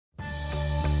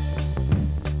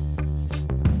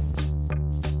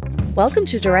Welcome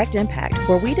to Direct Impact,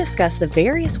 where we discuss the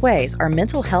various ways our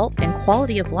mental health and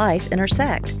quality of life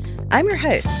intersect. I'm your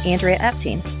host, Andrea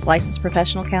Epting, licensed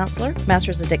professional counselor,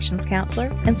 master's addictions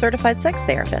counselor, and certified sex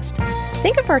therapist.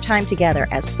 Think of our time together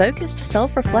as focused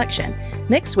self-reflection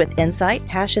mixed with insight,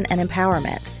 passion, and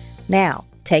empowerment. Now,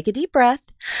 take a deep breath.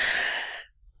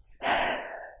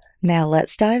 Now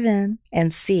let's dive in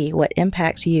and see what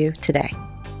impacts you today.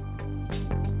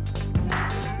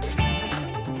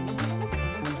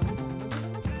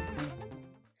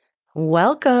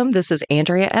 Welcome. This is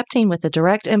Andrea Epting with the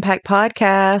Direct Impact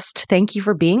Podcast. Thank you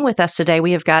for being with us today.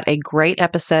 We have got a great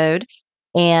episode,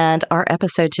 and our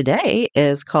episode today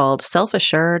is called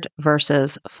Self-Assured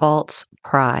versus False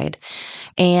Pride.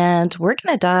 And we're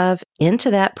going to dive into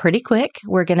that pretty quick.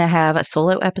 We're going to have a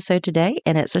solo episode today,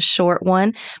 and it's a short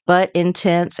one, but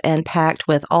intense and packed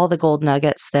with all the gold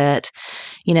nuggets that,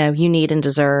 you need and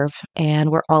deserve.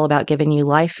 And we're all about giving you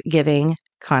life-giving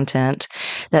content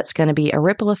that's going to be a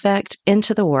ripple effect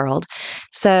into the world.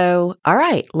 So, all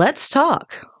right, let's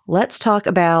talk. Let's talk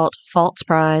about false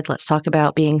pride. Let's talk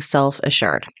about being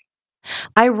self-assured.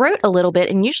 I wrote a little bit,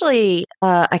 and usually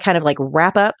I kind of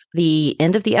wrap up the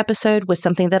end of the episode with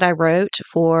something that I wrote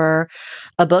for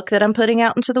a book that I'm putting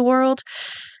out into the world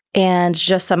and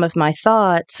just some of my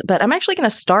thoughts. But I'm actually going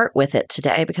to start with it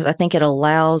today because I think it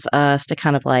allows us to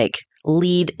kind of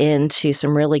lead into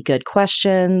some really good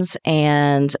questions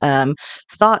and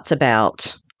thoughts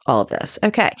about all of this.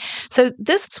 Okay, so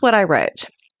this is what I wrote.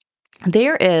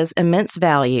 There is immense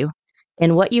value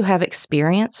in what you have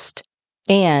experienced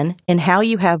and in how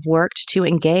you have worked to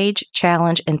engage,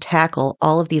 challenge, and tackle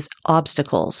all of these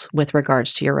obstacles with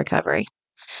regards to your recovery.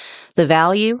 The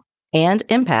value and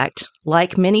impact,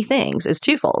 like many things, is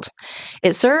twofold.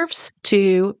 It serves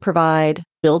to provide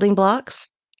building blocks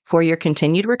for your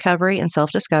continued recovery and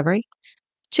self-discovery.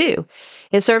 2,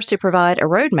 it serves to provide a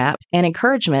roadmap and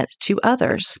encouragement to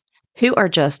others who are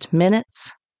just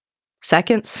minutes,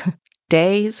 seconds,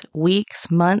 days,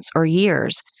 weeks, months, or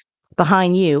years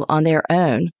behind you on their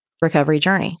own recovery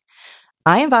journey.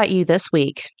 I invite you this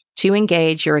week to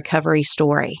engage your recovery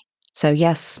story. So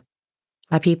yes,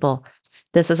 my people,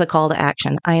 this is a call to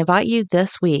action. I invite you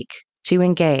this week to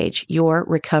engage your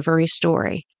recovery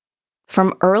story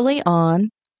from early on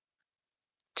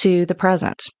to the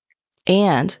present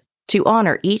and to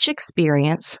honor each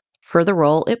experience for the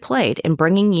role it played in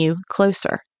bringing you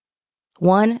closer,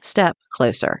 one step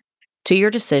closer to your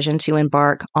decision to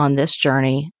embark on this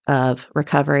journey of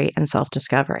recovery and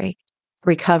self-discovery,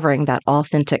 recovering that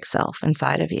authentic self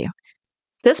inside of you.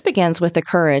 This begins with the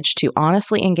courage to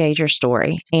honestly engage your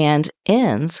story and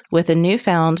ends with a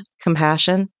newfound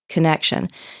compassion, connection,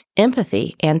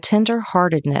 empathy, and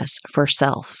tender-heartedness for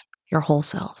self, your whole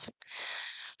self.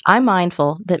 I'm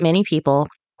mindful that many people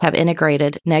have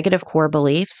integrated negative core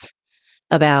beliefs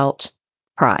about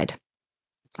pride.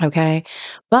 Okay,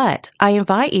 but I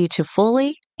invite you to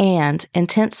fully and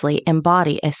intensely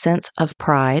embody a sense of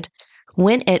pride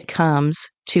when it comes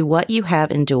to what you have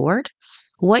endured,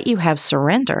 what you have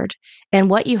surrendered,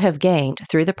 and what you have gained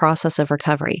through the process of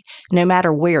recovery, no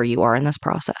matter where you are in this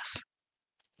process.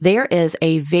 There is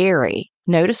a very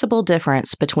noticeable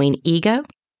difference between ego,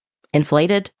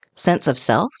 inflated sense of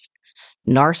self,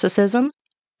 narcissism,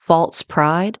 false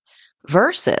pride,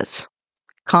 versus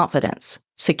confidence,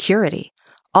 security,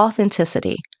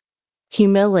 authenticity,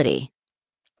 humility.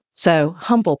 So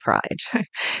humble pride,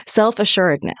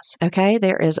 self-assuredness. Okay,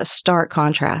 there is a stark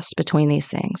contrast between these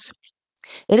things.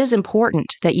 It is important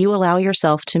that you allow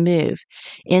yourself to move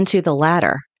into the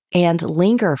latter and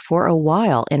linger for a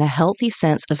while in a healthy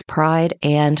sense of pride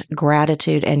and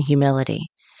gratitude and humility.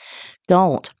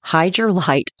 Don't hide your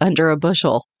light under a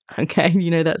bushel. Okay, you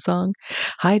know that song?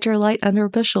 Hide your light under a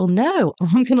bushel. No,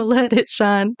 I'm going to let it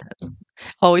shine.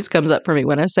 Always comes up for me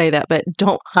when I say that, but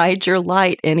don't hide your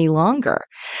light any longer.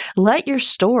 Let your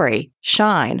story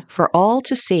shine for all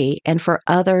to see and for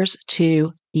others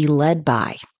to be led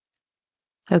by.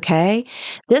 Okay?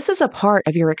 This is a part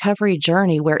of your recovery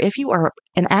journey where if you are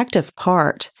an active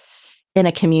part in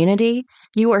a community,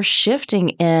 you are shifting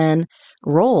in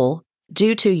role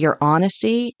due to your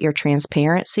honesty, your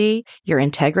transparency, your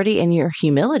integrity, and your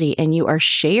humility, and you are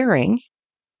sharing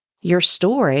your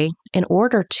story in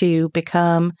order to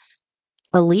become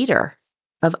a leader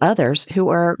of others who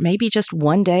are maybe just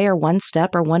one day or one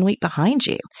step or 1 week behind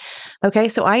you. Okay,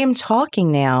 so I am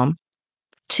talking now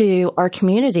to our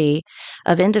community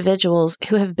of individuals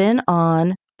who have been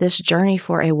on this journey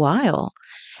for a while.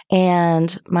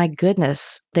 And my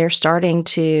goodness, they're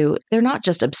not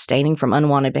just abstaining from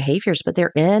unwanted behaviors, but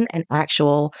they're in an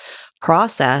actual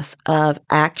process of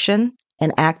action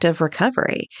an active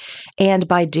recovery. And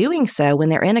by doing so, when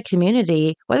they're in a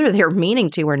community, whether they're meaning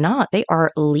to or not, they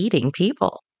are leading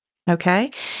people.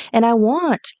 Okay. And I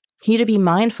want you to be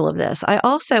mindful of this. I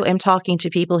also am talking to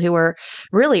people who are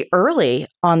really early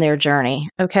on their journey.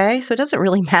 Okay. So it doesn't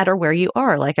really matter where you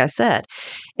are. Like I said,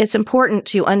 it's important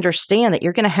to understand that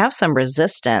you're going to have some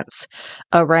resistance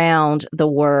around the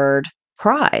word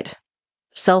pride,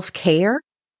 self-care.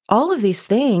 All of these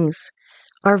things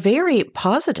are very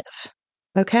positive.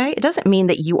 Okay. It doesn't mean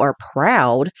that you are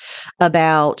proud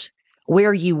about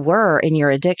where you were in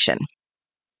your addiction.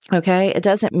 Okay. It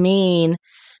doesn't mean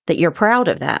that you're proud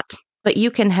of that, but you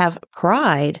can have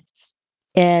pride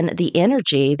in the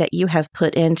energy that you have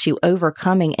put into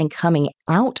overcoming and coming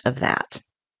out of that.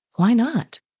 Why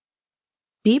not?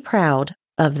 Be proud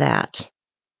of that.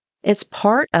 It's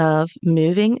part of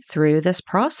moving through this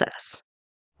process.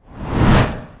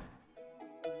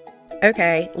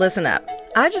 Okay, listen up.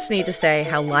 I just need to say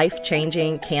how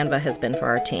life-changing Canva has been for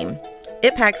our team.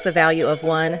 It packs the value of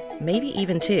one, maybe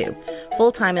even two,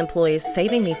 full-time employees,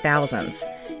 saving me thousands.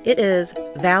 It is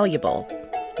valuable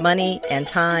money and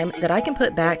time that I can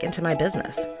put back into my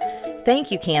business.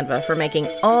 Thank you, Canva, for making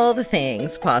all the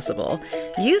things possible.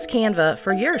 Use Canva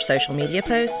for your social media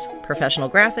posts, professional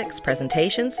graphics,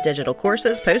 presentations, digital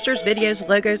courses, posters, videos,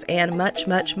 logos, and much,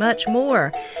 much, much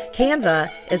more.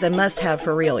 Canva is a must-have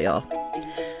for real, y'all.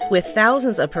 With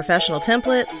thousands of professional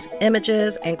templates,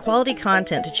 images, and quality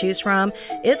content to choose from,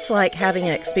 it's like having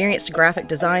an experienced graphic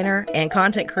designer and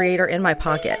content creator in my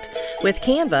pocket. With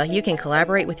Canva, you can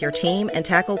collaborate with your team and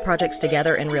tackle projects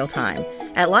together in real time.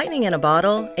 At Lightning in a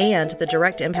Bottle and the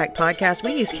Direct Impact Podcast,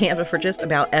 we use Canva for just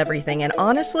about everything. And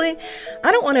honestly,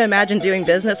 I don't want to imagine doing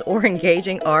business or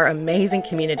engaging our amazing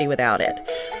community without it.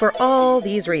 For all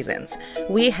these reasons,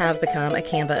 we have become a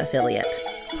Canva affiliate.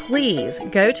 Please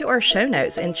go to our show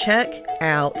notes and check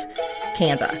out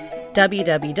Canva,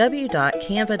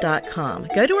 www.canva.com.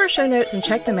 Go to our show notes and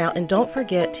check them out, and don't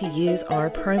forget to use our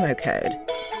promo code,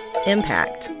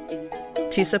 IMPACT,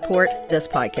 to support this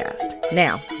podcast.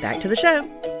 Now, back to the show.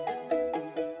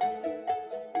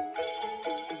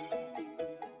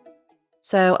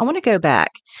 So I want to go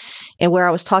back and where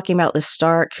I was talking about the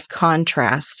stark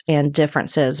contrasts and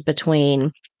differences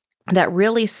between that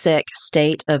really sick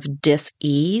state of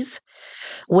dis-ease,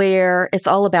 where it's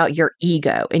all about your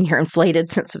ego and your inflated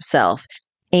sense of self.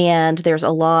 And there's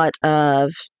a lot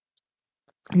of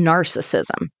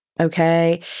narcissism,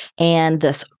 okay? And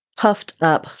this puffed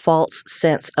up false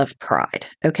sense of pride,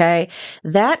 okay?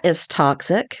 That is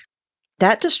toxic.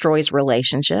 That destroys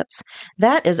relationships.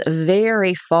 That is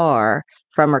very far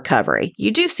from recovery.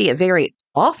 You do see it very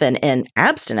often in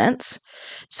abstinence.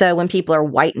 So when people are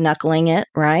white knuckling it,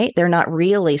 right, they're not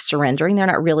really surrendering. They're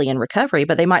not really in recovery,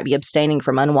 but they might be abstaining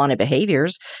from unwanted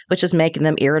behaviors, which is making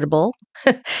them irritable.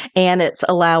 And it's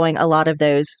allowing a lot of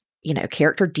those,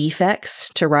 character defects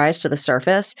to rise to the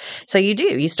surface. So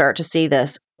you start to see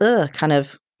this kind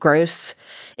of gross,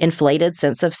 inflated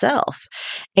sense of self.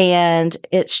 And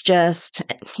it's just,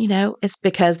 it's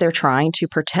because they're trying to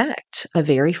protect a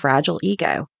very fragile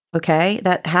ego. Okay,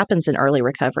 that happens in early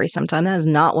recovery sometimes. That is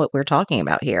not what we're talking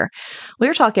about here.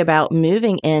 We're talking about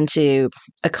moving into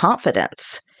a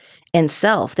confidence in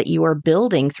self that you are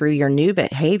building through your new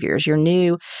behaviors, your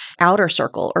new outer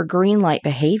circle or green light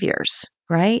behaviors,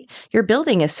 right? You're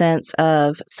building a sense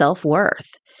of self-worth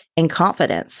and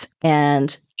confidence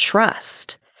and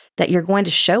trust that you're going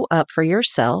to show up for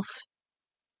yourself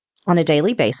on a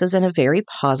daily basis in a very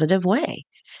positive way.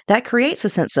 That creates a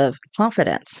sense of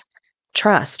confidence,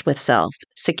 trust with self,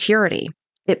 security.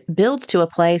 It builds to a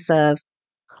place of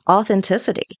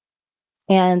authenticity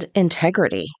and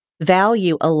integrity,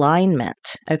 value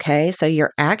alignment. Okay, so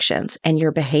your actions and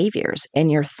your behaviors and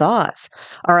your thoughts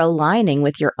are aligning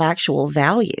with your actual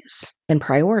values and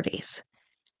priorities.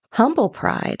 Humble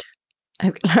pride,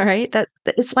 all right, that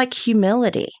it's like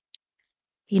humility,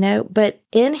 but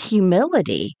in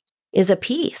humility is a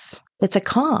peace. It's a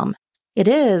calm. It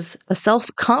is a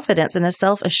self-confidence and a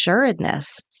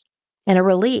self-assuredness and a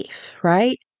relief,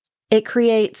 right? It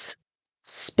creates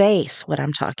space, what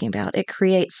I'm talking about. It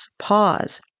creates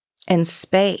pause and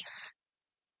space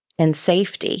and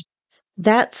safety.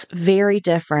 That's very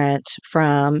different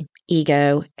from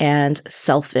ego and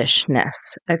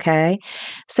selfishness, okay?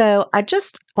 So I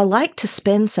like to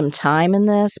spend some time in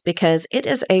this because it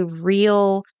is a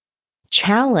real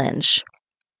challenge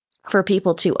for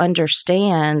people to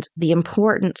understand the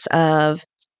importance of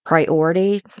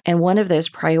priority. And one of those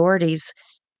priorities,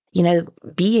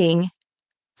 being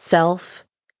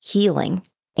self-healing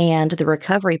and the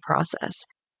recovery process,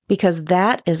 because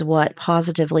that is what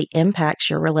positively impacts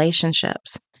your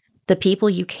relationships. the people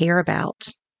you care about,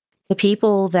 the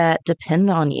people that depend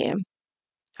on you.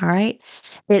 All right.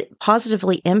 It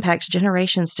positively impacts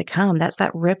generations to come. That's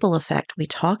that ripple effect we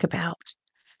talk about.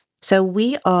 So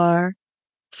we are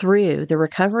through the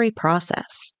recovery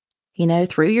process,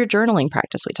 through your journaling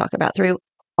practice, we talk about, through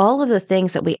all of the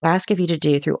things that we ask of you to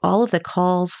do, through all of the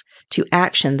calls to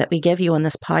action that we give you on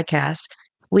this podcast,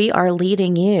 we are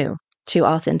leading you to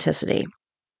authenticity,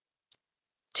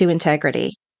 to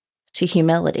integrity, to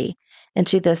humility, and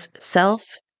to this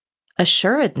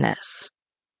self-assuredness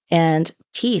and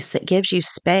peace that gives you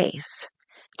space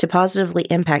to positively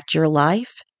impact your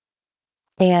life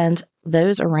and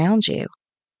those around you.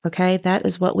 Okay, that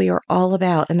is what we are all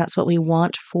about, and that's what we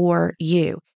want for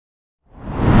you.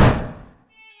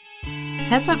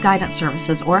 Heads Up Guidance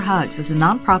Services, or HUGS, is a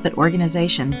nonprofit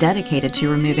organization dedicated to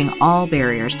removing all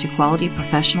barriers to quality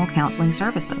professional counseling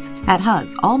services. At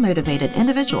HUGS, all motivated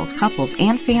individuals, couples,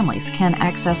 and families can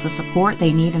access the support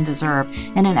they need and deserve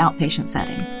in an outpatient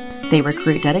setting. They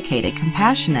recruit dedicated,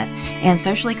 compassionate, and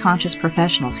socially conscious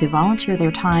professionals who volunteer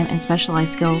their time and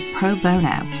specialized skill pro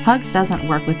bono. HUGS doesn't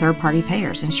work with third-party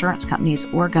payers, insurance companies,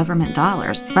 or government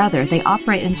dollars. Rather, they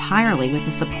operate entirely with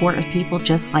the support of people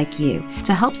just like you.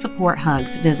 To help support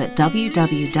HUGS, visit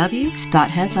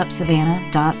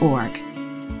www.headsupsavannah.org.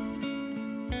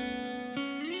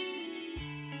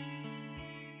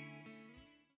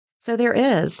 So there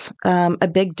is a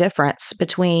big difference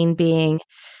between being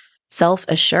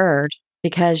self-assured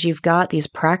because you've got these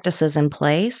practices in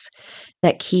place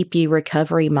that keep you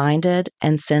recovery-minded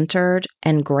and centered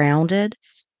and grounded.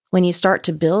 When you start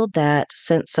to build that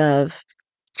sense of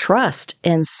trust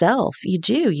in self,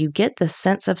 you get this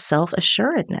sense of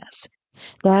self-assuredness.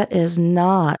 That is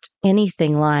not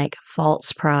anything like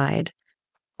false pride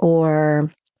or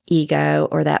ego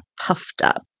or that puffed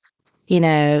up,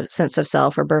 sense of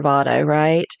self or bravado,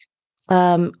 right?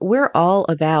 We're all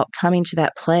about coming to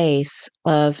that place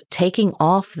of taking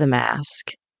off the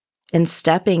mask and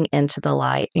stepping into the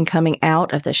light and coming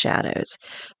out of the shadows.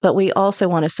 But we also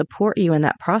want to support you in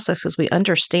that process because we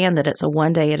understand that it's a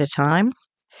one day at a time,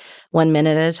 1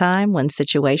 minute at a time, one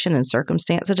situation and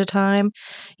circumstance at a time,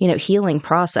 healing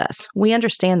process. We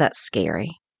understand that's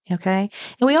scary. Okay.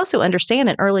 And we also understand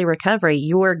in early recovery,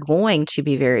 you're going to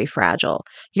be very fragile.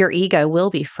 Your ego will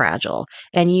be fragile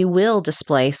and you will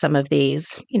display some of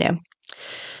these,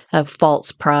 of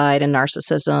false pride and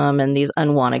narcissism and these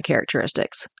unwanted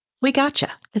characteristics. We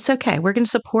gotcha. It's okay. We're going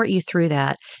to support you through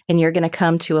that. And you're going to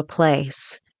come to a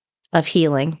place of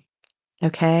healing.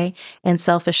 Okay. And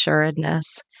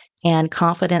self-assuredness and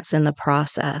confidence in the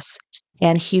process.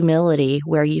 And humility,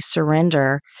 where you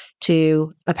surrender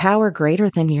to a power greater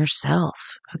than yourself,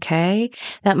 okay?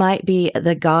 That might be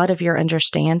the God of your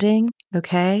understanding,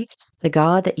 okay? The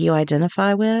God that you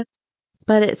identify with,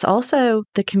 but it's also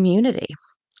the community,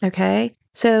 okay?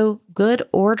 So good,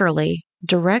 orderly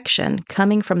direction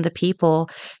coming from the people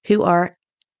who are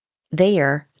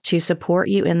there to support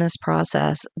you in this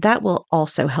process, that will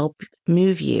also help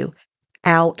move you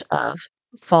out of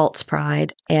false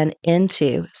pride and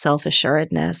into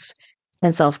self-assuredness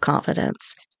and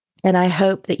self-confidence. And I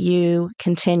hope that you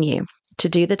continue to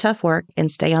do the tough work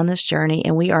and stay on this journey.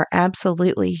 And we are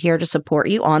absolutely here to support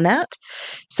you on that.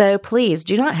 So please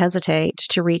do not hesitate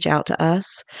to reach out to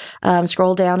us.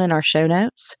 Scroll down in our show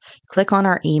notes, click on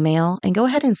our email, and go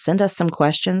ahead and send us some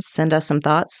questions, send us some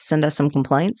thoughts, send us some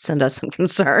complaints, send us some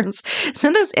concerns,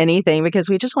 send us anything because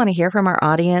we just want to hear from our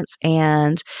audience.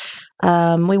 And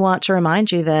we want to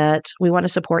remind you that we want to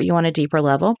support you on a deeper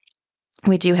level.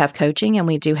 We do have coaching and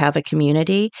we do have a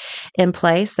community in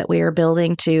place that we are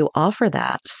building to offer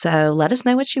that. So let us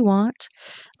know what you want.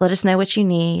 Let us know what you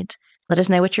need. Let us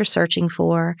know what you're searching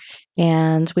for.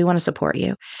 And we want to support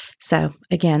you. So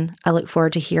again, I look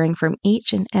forward to hearing from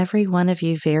each and every one of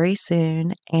you very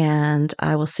soon. And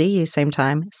I will see you same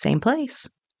time, same place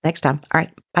next time. All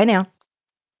right. Bye now.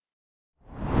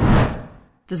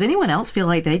 Does anyone else feel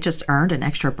like they just earned an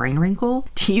extra brain wrinkle?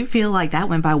 Do you feel like that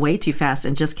went by way too fast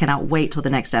and just cannot wait till the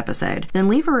next episode? Then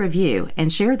leave a review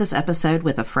and share this episode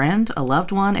with a friend, a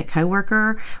loved one, a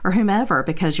coworker, or whomever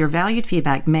because your valued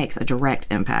feedback makes a direct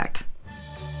impact.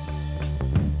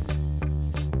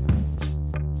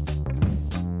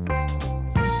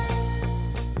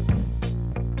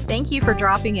 Thank you for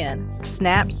dropping in.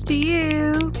 Snaps to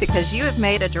you because you have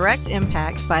made a direct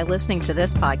impact by listening to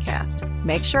this podcast.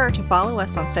 Make sure to follow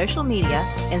us on social media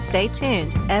and stay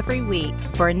tuned every week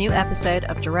for a new episode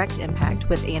of Direct Impact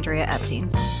with Andrea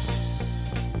Epting.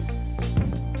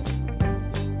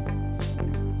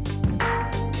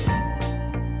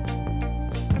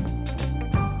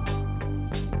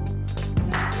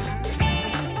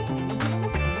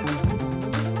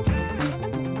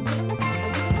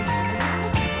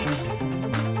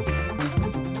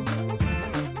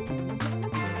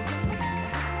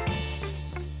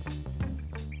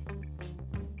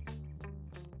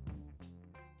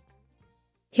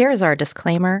 Here is our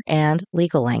disclaimer and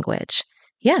legal language.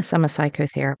 Yes, I'm a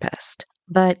psychotherapist,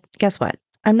 but guess what?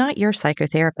 I'm not your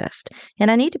psychotherapist, and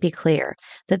I need to be clear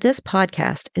that this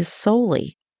podcast is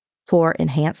solely for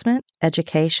enhancement,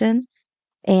 education,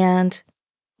 and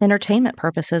entertainment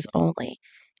purposes only.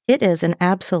 It is in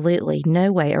absolutely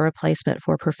no way a replacement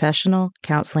for professional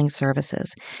counseling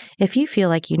services. If you feel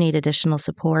like you need additional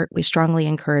support, we strongly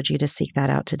encourage you to seek that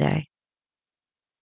out today.